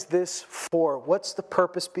 what is this for? What's the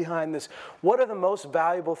purpose behind this? What are the most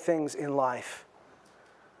valuable things in life?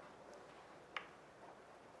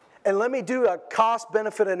 And let me do a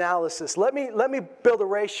cost-benefit analysis. Let me build a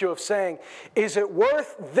ratio of saying, is it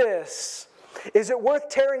worth this? Is it worth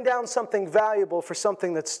tearing down something valuable for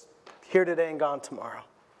something that's here today and gone tomorrow?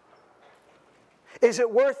 Is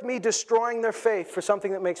it worth me destroying their faith for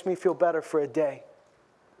something that makes me feel better for a day?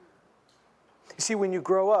 You see, when you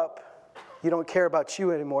grow up, you don't care about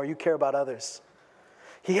you anymore. You care about others.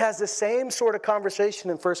 He has the same sort of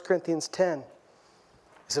conversation in 1 Corinthians 10.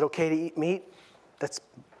 Is it okay to eat meat that's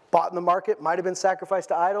bought in the market, might have been sacrificed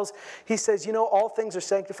to idols? He says, all things are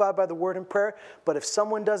sanctified by the word and prayer, but if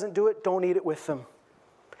someone doesn't do it, don't eat it with them.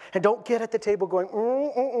 And don't get at the table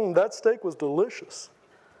going, that steak was delicious.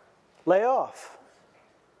 Lay off,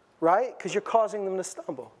 right? Because you're causing them to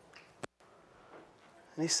stumble.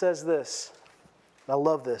 And he says this, and I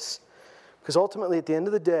love this, because ultimately at the end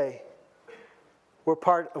of the day, we're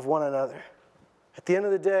part of one another. At the end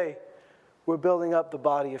of the day, we're building up the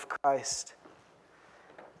body of Christ.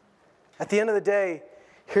 At the end of the day,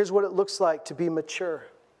 here's what it looks like to be mature.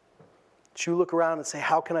 That you look around and say,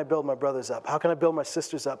 how can I build my brothers up? How can I build my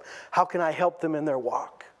sisters up? How can I help them in their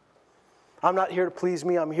walk? I'm not here to please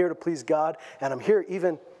me. I'm here to please God. And I'm here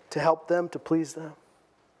even to help them to please them.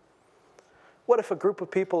 What if a group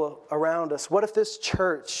of people around us, what if this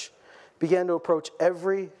church began to approach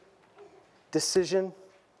every decision,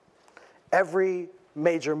 every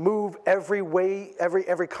major move, every way,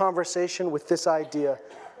 every conversation with this idea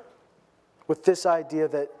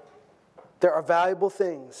that there are valuable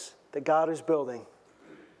things that God is building,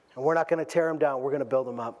 And we're not going to tear them down. We're going to build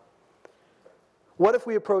them up. What if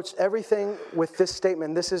we approached everything with this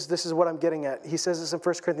statement? This is what I'm getting at. He says this in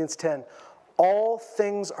 1 Corinthians 10. All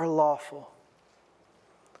things are lawful,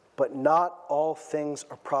 but not all things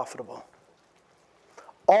are profitable.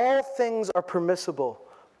 All things are permissible,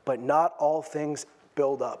 but not all things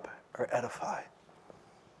build up or edify.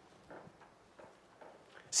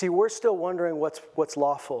 See, we're still wondering what's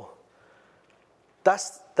lawful.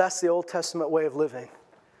 That's the Old Testament way of living.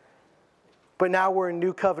 But now we're in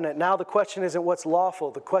New Covenant. Now the question isn't what's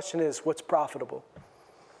lawful. The question is what's profitable.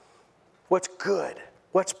 What's good.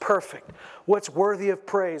 What's perfect. What's worthy of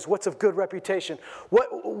praise. What's of good reputation.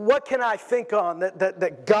 What can I think on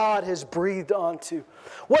that God has breathed onto?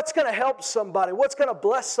 What's going to help somebody? What's going to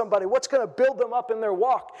bless somebody? What's going to build them up in their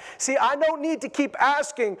walk? See, I don't need to keep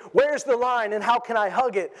asking, where's the line and how can I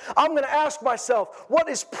hug it? I'm going to ask myself, what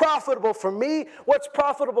is profitable for me? What's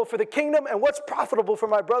profitable for the kingdom? And what's profitable for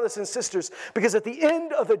my brothers and sisters? Because at the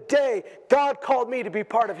end of the day, God called me to be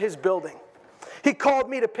part of His building. He called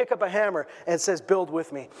me to pick up a hammer and says, build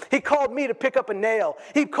with me. He called me to pick up a nail.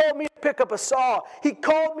 He called me to pick up a saw. He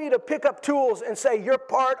called me to pick up tools and say, you're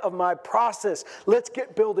part of my process. Let's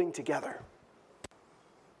get building together.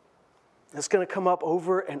 It's going to come up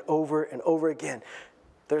over and over and over again.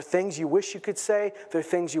 There are things you wish you could say. There are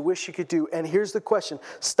things you wish you could do. And here's the question.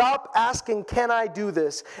 Stop asking, can I do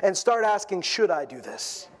this? And start asking, should I do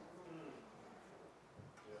this?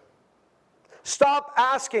 Stop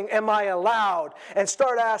asking, am I allowed? And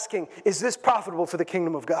start asking, is this profitable for the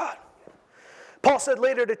kingdom of God? Paul said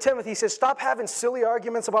later to Timothy, he says, stop having silly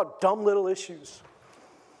arguments about dumb little issues.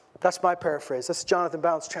 That's my paraphrase. That's Jonathan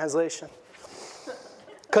Bound's translation.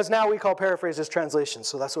 Because now we call paraphrases translations,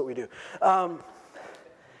 so that's what we do.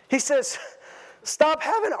 He says, stop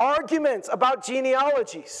having arguments about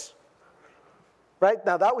genealogies. Right?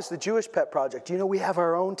 Now, that was the Jewish Pet Project. You know, we have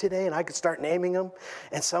our own today, and I could start naming them.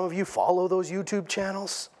 And some of you follow those YouTube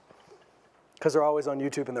channels because they're always on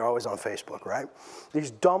YouTube and they're always on Facebook, right?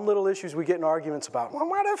 These dumb little issues we get in arguments about. Well,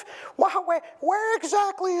 where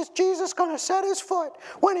exactly is Jesus going to set his foot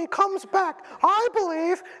when he comes back? I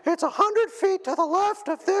believe it's 100 feet to the left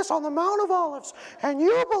of this on the Mount of Olives. And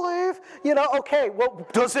you believe, okay, well,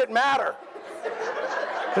 does it matter?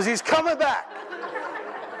 Because he's coming back.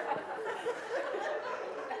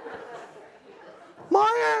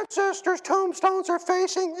 My ancestors' tombstones are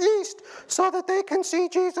facing east so that they can see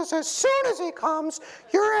Jesus as soon as he comes.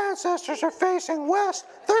 Your ancestors are facing west.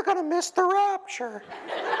 They're going to miss the rapture.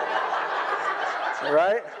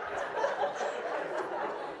 Right?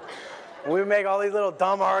 We make all these little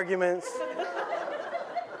dumb arguments.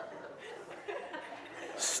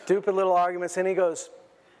 Stupid little arguments. And he goes,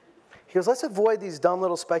 let's avoid these dumb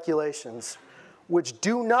little speculations which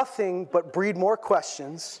do nothing but breed more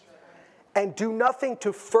questions and do nothing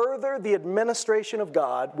to further the administration of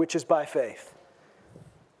God, which is by faith.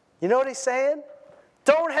 You know what he's saying?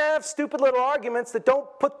 Don't have stupid little arguments that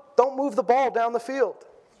don't move the ball down the field.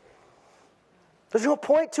 There's no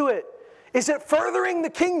point to it. Is it furthering the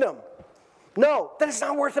kingdom? No, then it's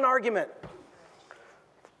not worth an argument.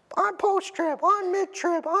 I'm post-trib, I'm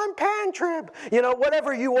mid-trib, I'm pan-trib.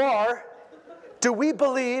 Whatever you are, do we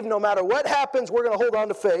believe no matter what happens, we're going to hold on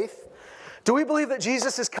to faith? Do we believe that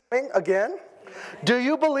Jesus is coming again? Do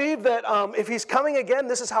you believe that if he's coming again,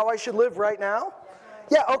 this is how I should live right now?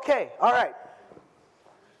 Yeah, okay, all right.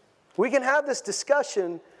 We can have this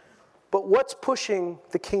discussion, but what's pushing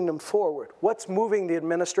the kingdom forward? What's moving the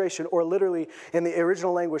administration, or literally in the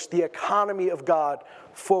original language, the economy of God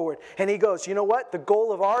forward? And he goes, you know what? The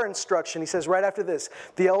goal of our instruction, he says right after this,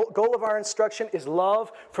 the goal of our instruction is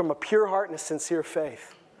love from a pure heart and a sincere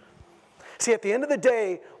faith. See, at the end of the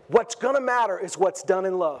day, what's going to matter is what's done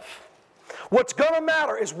in love. What's going to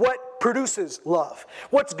matter is what produces love.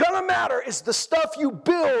 What's going to matter is the stuff you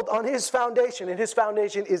build on his foundation, and his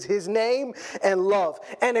foundation is his name and love.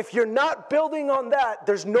 And if you're not building on that,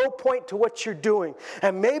 there's no point to what you're doing.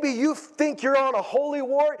 And maybe you think you're on a holy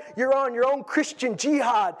war, you're on your own Christian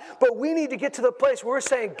jihad, but we need to get to the place where we're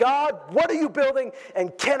saying, God, what are you building,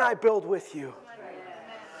 and can I build with you?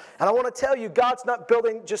 And I want to tell you, God's not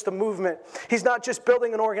building just a movement. He's not just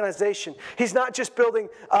building an organization. He's not just building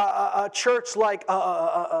a church like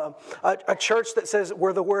a church that says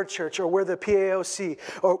we're the Word Church, or we're the PAOC,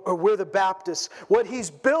 or we're the Baptists. What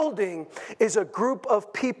he's building is a group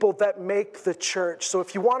of people that make the church. So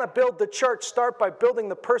if you want to build the church, start by building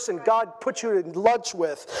the person God put you in lunch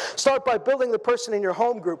with. Start by building the person in your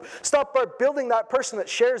home group. Start by building that person that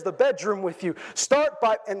shares the bedroom with you.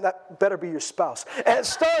 And that better be your spouse. And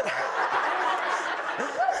start...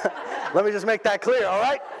 Let me just make that clear, all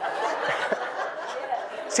right?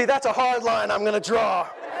 See, that's a hard line I'm going to draw.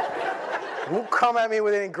 Don't come at me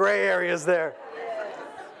with any gray areas there.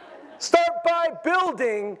 Start by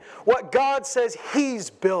building what God says He's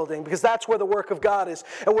building, because that's where the work of God is.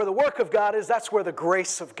 And where the work of God is, that's where the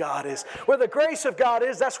grace of God is. Where the grace of God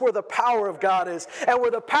is, that's where the power of God is. And where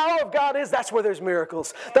the power of God is, that's where there's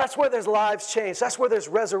miracles. That's where there's lives changed. That's where there's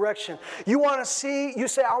resurrection. You want to see, you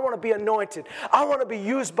say, I want to be anointed. I want to be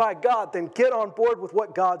used by God. Then get on board with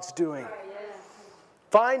what God's doing.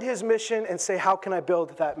 Find His mission and say, how can I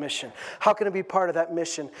build that mission? How can I be part of that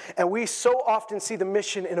mission? And we so often see the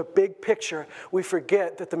mission in a big picture, we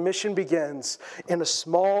forget that the mission begins in a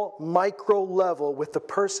small micro level with the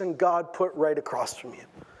person God put right across from you.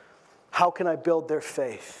 How can I build their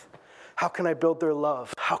faith? How can I build their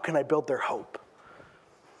love? How can I build their hope?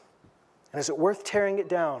 And is it worth tearing it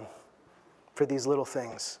down for these little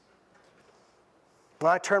things?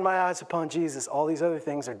 When I turn my eyes upon Jesus, all these other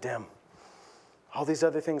things are dim. All these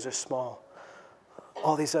other things are small.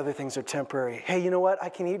 All these other things are temporary. Hey, you know what? I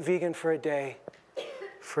can eat vegan for a day.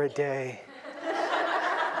 For a day.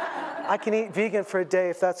 I can eat vegan for a day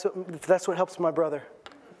if that's what helps my brother.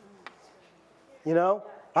 You know?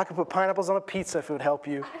 I could put pineapples on a pizza if it would help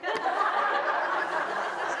you.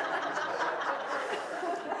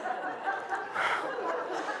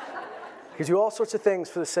 You can do all sorts of things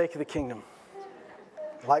for the sake of the kingdom.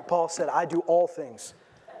 Like Paul said, I do all things.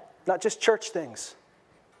 Not just church things.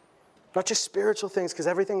 Not just spiritual things, because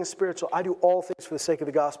everything is spiritual. I do all things for the sake of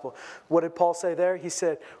the gospel. What did Paul say there? He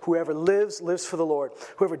said, whoever lives, lives for the Lord.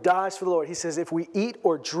 Whoever dies for the Lord. He says, if we eat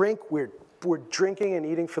or drink, we're drinking and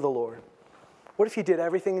eating for the Lord. What if you did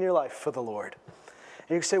everything in your life for the Lord?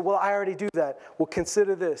 And you say, well, I already do that. Well,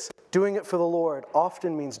 consider this. Doing it for the Lord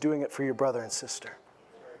often means doing it for your brother and sister.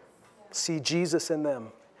 See Jesus in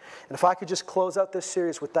them. And if I could just close out this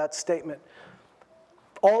series with that statement,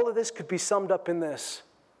 all of this could be summed up in this.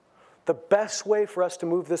 The best way for us to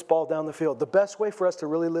move this ball down the field, the best way for us to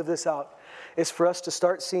really live this out, is for us to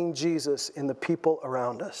start seeing Jesus in the people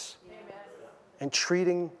around us. Amen.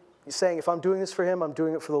 And saying, if I'm doing this for Him, I'm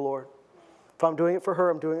doing it for the Lord. If I'm doing it for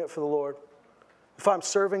her, I'm doing it for the Lord. If I'm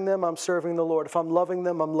serving them, I'm serving the Lord. If I'm loving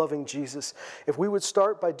them, I'm loving Jesus. If we would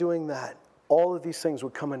start by doing that, all of these things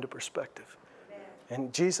would come into perspective. Amen.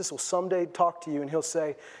 And Jesus will someday talk to you and He'll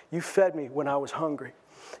say, you fed me when I was hungry.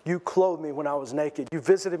 You clothed me when I was naked. You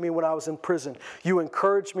visited me when I was in prison. You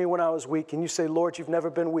encouraged me when I was weak. And you say, Lord, you've never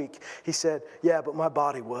been weak. He said, yeah, but my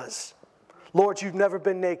body was. Lord, you've never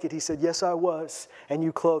been naked. He said, yes, I was. And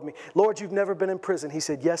you clothed me. Lord, you've never been in prison. He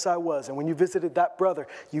said, yes, I was. And when you visited that brother,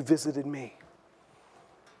 you visited me.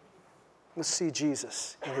 Let's see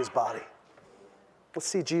Jesus in His body. Let's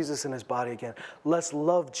see Jesus in His body again. Let's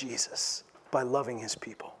love Jesus by loving His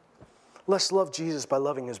people. Let's love Jesus by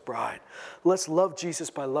loving His bride. Let's love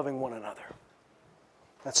Jesus by loving one another.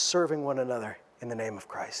 That's serving one another in the name of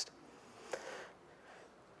Christ.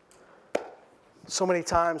 So many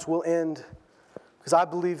times we'll end, because I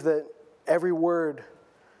believe that every word,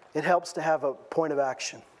 it helps to have a point of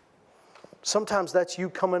action. Sometimes that's you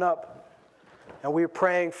coming up and we're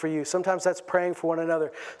praying for you. Sometimes that's praying for one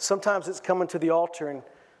another. Sometimes it's coming to the altar and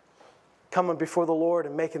coming before the Lord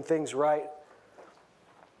and making things right.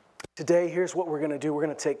 Today, here's what we're going to do. We're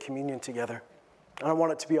going to take communion together. And I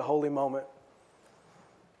want it to be a holy moment.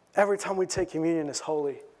 Every time we take communion is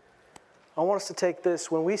holy. I want us to take this.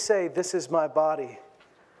 When we say, this is my body,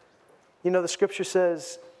 you know, the scripture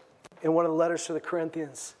says in one of the letters to the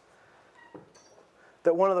Corinthians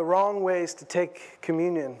that one of the wrong ways to take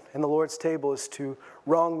communion in the Lord's table is to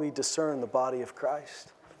wrongly discern the body of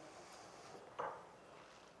Christ.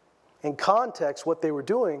 In context, what they were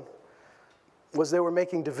doing was they were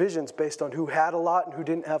making divisions based on who had a lot and who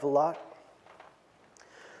didn't have a lot.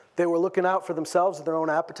 They were looking out for themselves and their own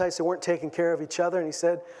appetites. They weren't taking care of each other. And he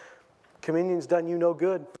said, communion's done you no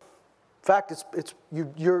good. In fact,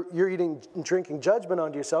 you're eating and drinking judgment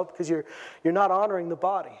onto yourself because you're not honoring the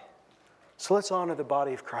body. So let's honor the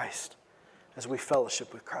body of Christ as we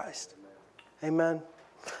fellowship with Christ. Amen.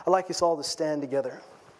 I'd like us all to stand together.